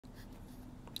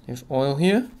We have oil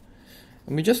here.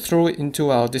 And we just throw it into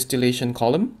our distillation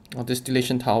column, or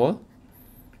distillation tower.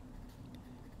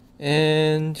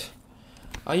 And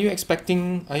are you going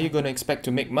to expect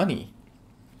to make money?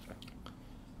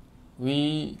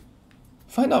 We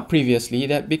find out previously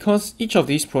that because each of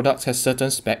these products has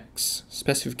certain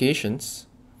specifications,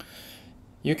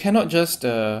 you cannot just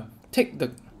take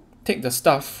the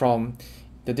stuff from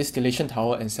the distillation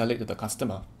tower and sell it to the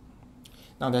customer.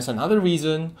 Now there's another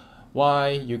reason why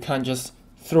you can't just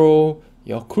throw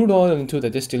your crude oil into the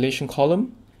distillation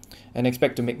column and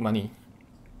expect to make money.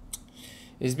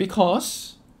 Is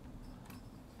because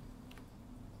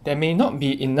there may not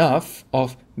be enough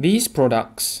of these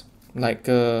products like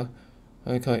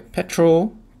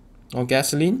petrol or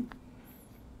gasoline.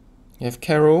 You have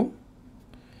kerosene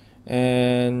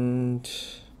and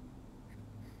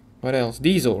what else?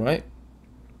 Diesel, right?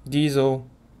 Diesel.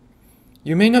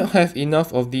 You may not have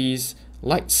enough of these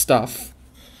light stuff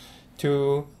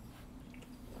to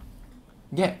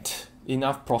get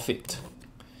enough profit.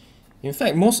 In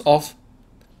fact, most of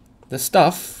the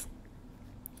stuff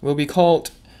will be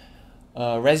called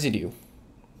residue.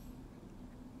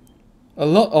 A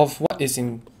lot of what is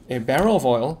in a barrel of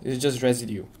oil is just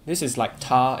residue. This is like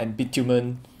tar and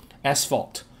bitumen,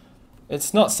 asphalt.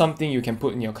 It's not something you can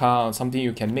put in your car or something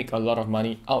you can make a lot of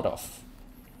money out of.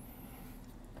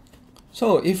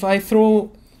 So if I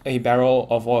throw a barrel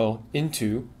of oil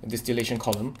into a distillation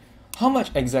column, how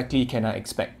much exactly can I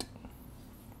expect?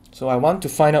 So I want to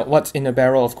find out what's in a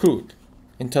barrel of crude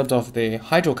in terms of the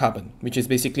hydrocarbon, which is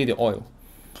basically the oil.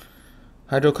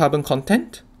 Hydrocarbon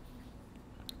content.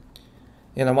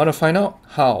 And I want to find out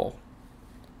how.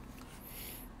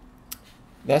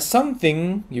 There's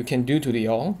something you can do to the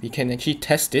oil. You can actually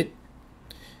test it.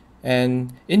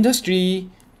 And industry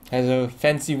has a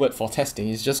fancy word for testing.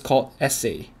 It's just called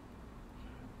assay.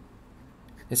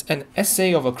 It's an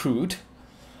assay of a crude.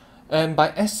 And by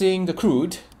assaying the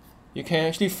crude, you can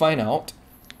actually find out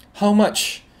how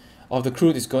much of the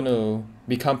crude is going to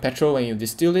become petrol when you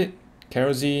distill it,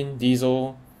 kerosene,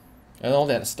 diesel, and all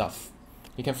that stuff.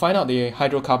 You can find out the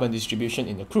hydrocarbon distribution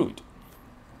in the crude.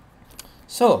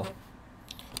 So,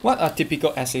 what are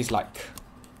typical assays like?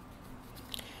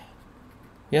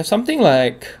 We have something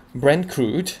like Brent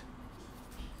crude,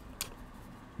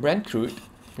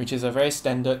 which is a very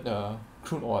standard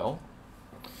crude oil.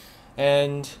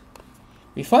 And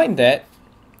we find that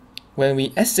when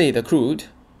we assay the crude,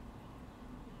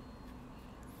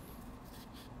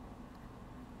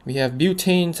 we have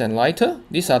butanes and lighter.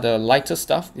 These are the lighter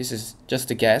stuff. This is just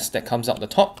the gas that comes out the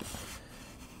top.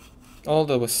 All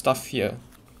the stuff here.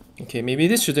 Okay, maybe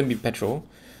this shouldn't be petrol.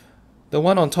 The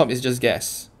one on top is just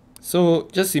gas. So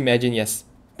just imagine, yes,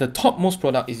 the topmost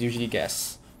product is usually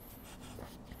gas.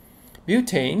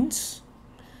 Butanes,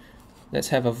 let's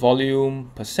have a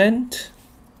volume percent.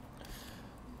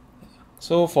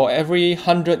 So for every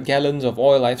 100 gallons of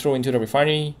oil I throw into the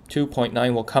refinery,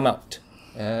 2.9 will come out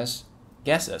as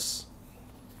gases.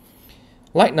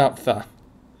 Light naphtha.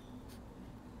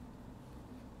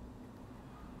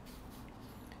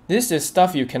 This is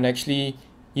stuff you can actually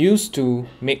use to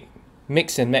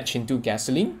mix and match into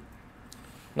gasoline.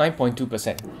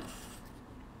 9.2%.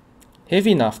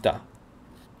 Heavy naphtha.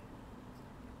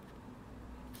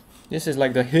 This is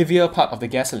like the heavier part of the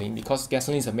gasoline because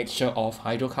gasoline is a mixture of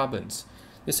hydrocarbons.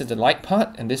 This is the light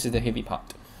part and this is the heavy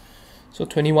part. So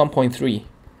 21.3.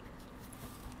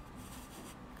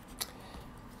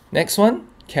 Next one,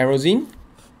 kerosene,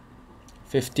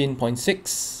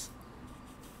 15.6.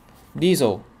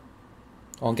 Diesel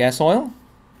or gas oil,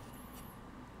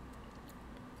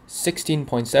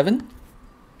 16.7.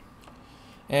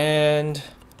 And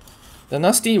the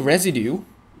nasty residue,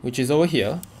 which is over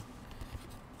here,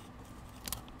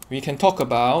 we can talk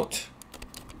about,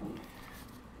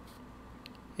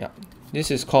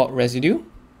 this is called residue.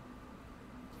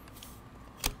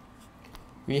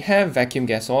 We have vacuum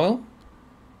gas oil,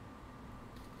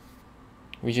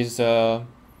 which is one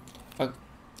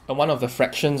of the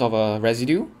fractions of a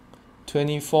residue,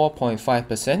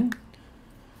 24.5%.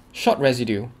 Short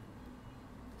residue,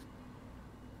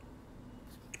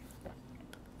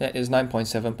 that is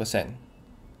 9.7%.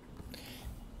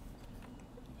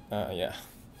 Yeah.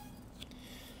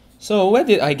 So where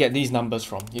did I get these numbers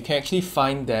from? You can actually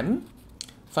find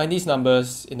these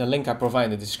numbers in the link I provide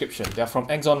in the description. They are from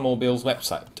Exxonmobil's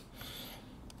website.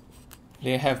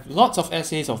 They have lots of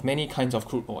assays of many kinds of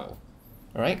crude oil.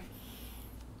 Alright?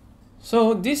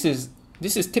 So this is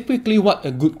typically what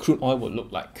a good crude oil would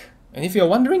look like. And if you're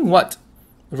wondering what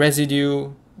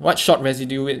short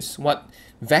residue is, what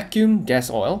vacuum gas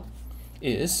oil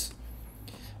is,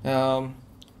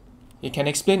 you can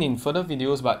explain in further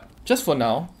videos, but just for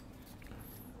now,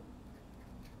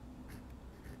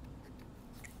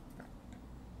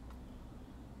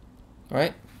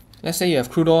 right? Let's say you have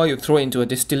crude oil, you throw it into a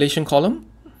distillation column,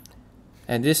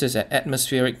 and this is at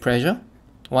atmospheric pressure,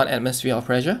 1 atmosphere of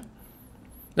pressure.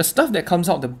 The stuff that comes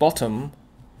out the bottom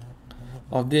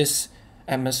of this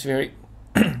atmospheric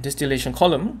distillation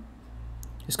column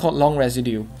is called long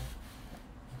residue.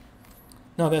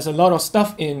 Now there's a lot of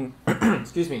stuff in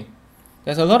excuse me.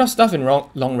 There's a lot of stuff in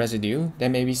long residue. There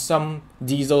may be some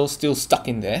diesel still stuck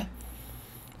in there,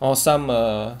 or some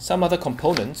other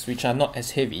components which are not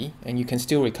as heavy, and you can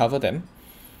still recover them.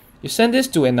 You send this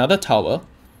to another tower.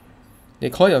 They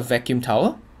call it a vacuum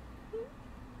tower.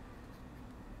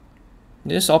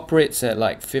 This operates at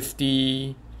like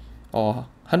 50 or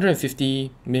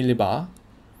 150 millibar.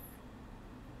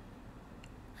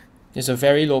 It's a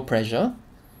very low pressure.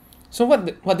 So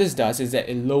what this does is that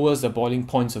it lowers the boiling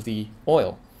points of the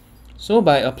oil. So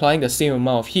by applying the same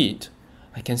amount of heat,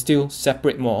 I can still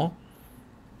separate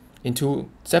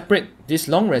this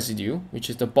long residue, which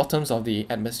is the bottoms of the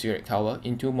atmospheric tower,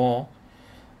 into more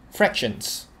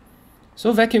fractions.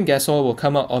 So vacuum gas oil will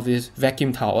come out of this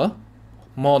vacuum tower,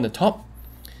 more on the top,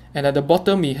 and at the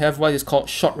bottom we have what is called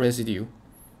short residue.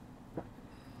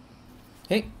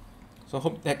 Okay, so I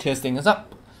hope that clears things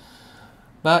up.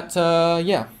 But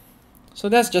yeah, so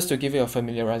that's just to give you a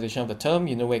familiarization of the term.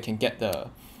 You know where you can get the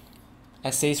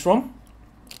assays from.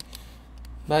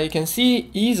 But you can see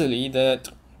easily that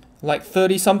like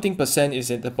 30-something% is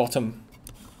at the bottom,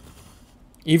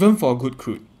 even for a good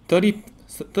crude.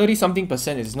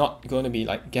 30-something% is not going to be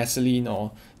like gasoline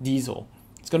or diesel.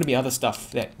 It's going to be other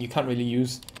stuff that you can't really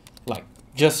use like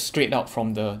just straight out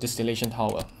from the distillation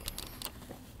tower.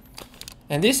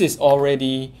 And this is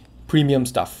already premium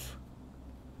stuff.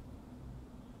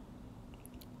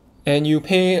 And you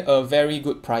pay a very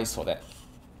good price for that.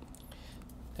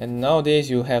 And nowadays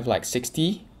you have like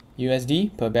 60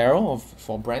 USD per barrel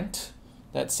for Brent.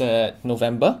 That's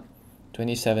November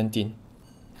 2017.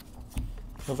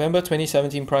 November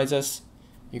 2017 prices.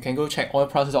 You can go check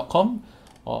oilprices.com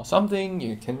or something.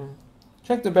 You can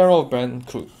check the barrel of Brent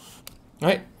crude.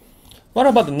 Right? What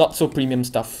about the not so premium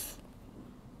stuff?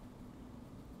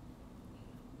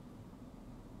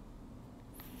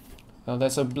 Well,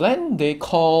 there's a blend they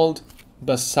called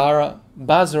Basra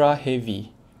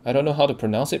Heavy. I don't know how to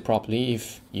pronounce it properly.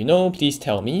 If you know, please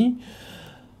tell me.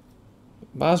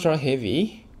 Basra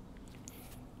Heavy.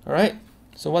 Alright,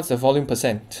 so what's the volume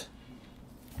percent?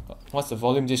 What's the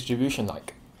volume distribution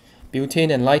like?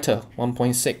 Butane and lighter,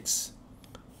 1.6.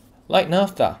 Light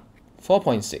naphtha,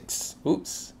 4.6.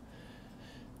 Oops.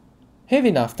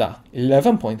 Heavy naphtha,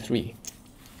 11.3.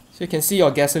 So you can see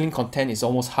your gasoline content is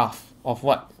almost half of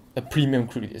what a premium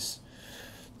crude is.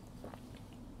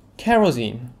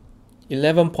 Kerosene,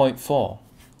 11.4.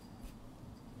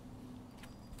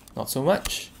 Not so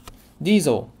much.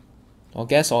 Diesel or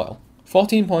gas oil,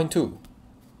 14.2.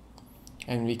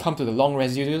 And we come to the long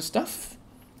residue stuff,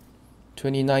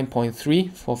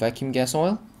 29.3 for vacuum gas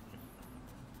oil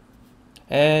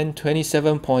and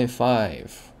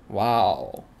 27.5.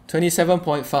 Wow,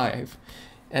 27.5.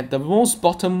 At the most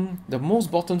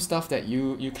bottom stuff that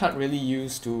you can't really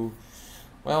use to,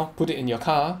 well, put it in your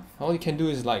car. All you can do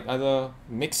is like either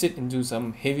mix it into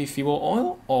some heavy fuel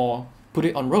oil or put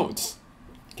it on roads.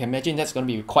 You can imagine that's going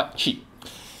to be quite cheap.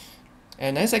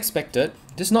 And as expected,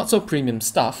 this not so premium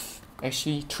stuff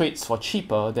actually trades for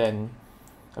cheaper than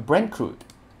a Brent crude.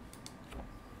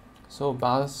 So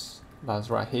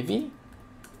Basra Heavy,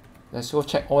 let's go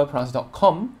check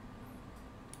oilprice.com,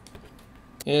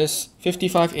 is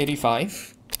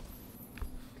 55.85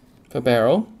 per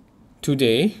barrel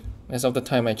today, as of the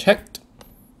time I checked.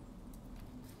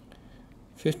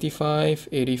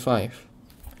 55.85.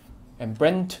 And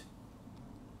Brent,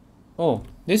 oh,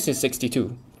 this is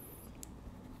 62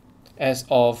 as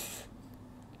of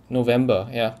November.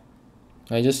 Yeah,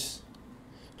 I just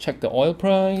checked the oil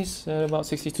price at about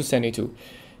 62.72.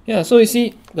 Yeah, so you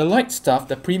see the light stuff,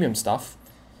 the premium stuff,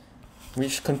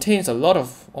 which contains a lot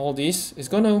of all these, is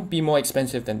going to be more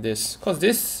expensive than this, because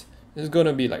this is going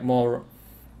to be like more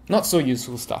not so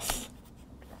useful stuff.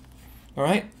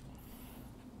 Alright,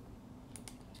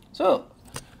 so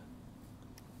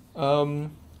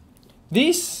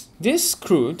this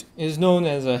crude is known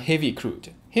as a heavy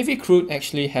crude. Heavy crude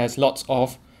actually has lots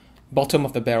of bottom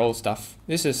of the barrel stuff.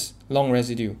 This is long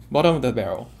residue, bottom of the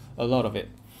barrel, a lot of it.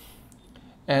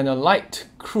 And a light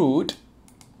crude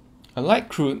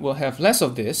will have less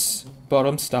of this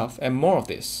bottom stuff and more of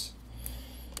this.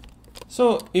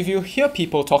 So if you hear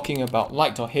people talking about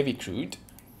light or heavy crude,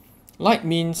 light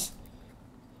means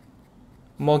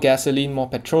more gasoline, more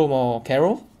petrol, more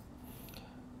kerosene,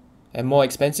 and more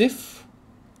expensive.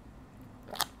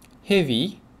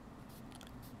 Heavy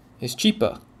is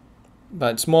cheaper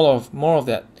but it's more of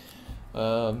that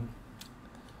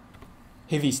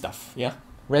heavy stuff, yeah,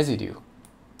 residue.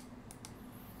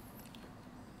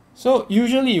 So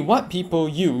usually what people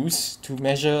use to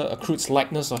measure a crude's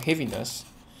lightness or heaviness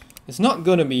is not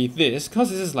going to be this, because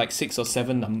this is like 6 or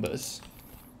 7 numbers.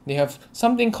 They have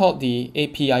something called the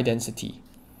API density.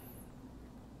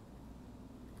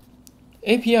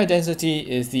 API density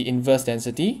is the inverse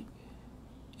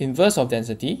of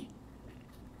density.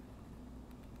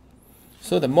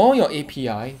 So the more your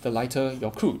API, the lighter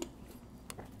your crude.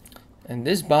 And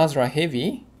these bars are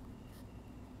heavy.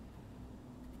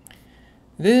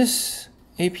 This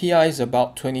API is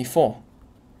about 24.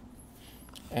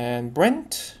 And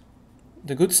Brent,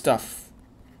 the good stuff,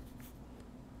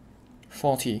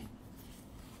 40.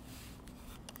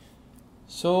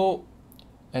 So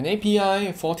an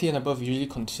API 40 and above usually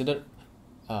considered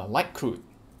light crude.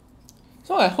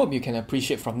 So I hope you can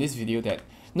appreciate from this video that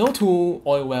no two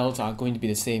oil wells are going to be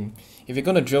the same. If you're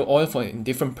going to drill oil in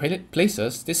different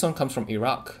places, this one comes from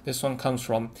Iraq, this one comes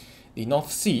from the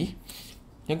North Sea,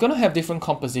 you're going to have different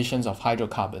compositions of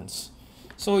hydrocarbons.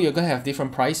 So you're going to have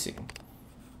different pricing.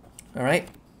 Alright,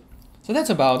 so that's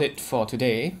about it for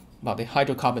today, about the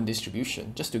hydrocarbon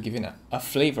distribution, just to give you a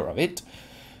flavor of it.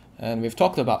 And we've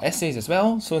talked about essays as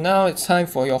well, so now it's time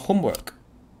for your homework.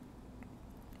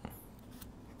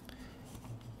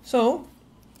 So,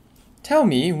 tell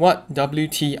me what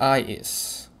WTI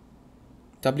is.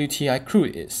 WTI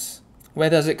crude is. Where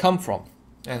does it come from?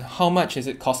 And how much is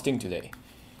it costing today?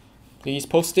 Please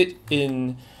post it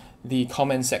in the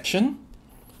comment section.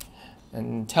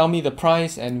 And tell me the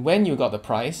price and when you got the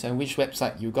price and which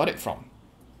website you got it from.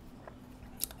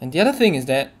 And the other thing is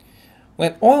that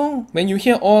when you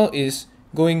hear oil is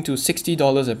going to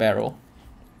 $60 a barrel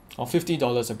or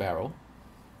 $50 a barrel,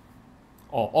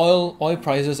 or oil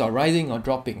prices are rising or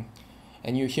dropping,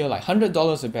 and you hear like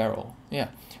 $100 a barrel, yeah,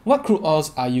 what crude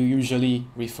oils are you usually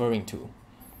referring to?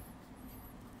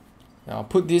 Now I'll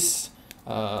put this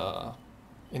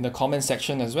in the comment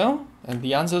section as well, and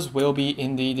the answers will be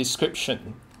in the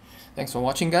description. Thanks for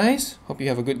watching, guys. Hope you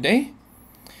have a good day,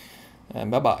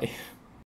 and bye bye.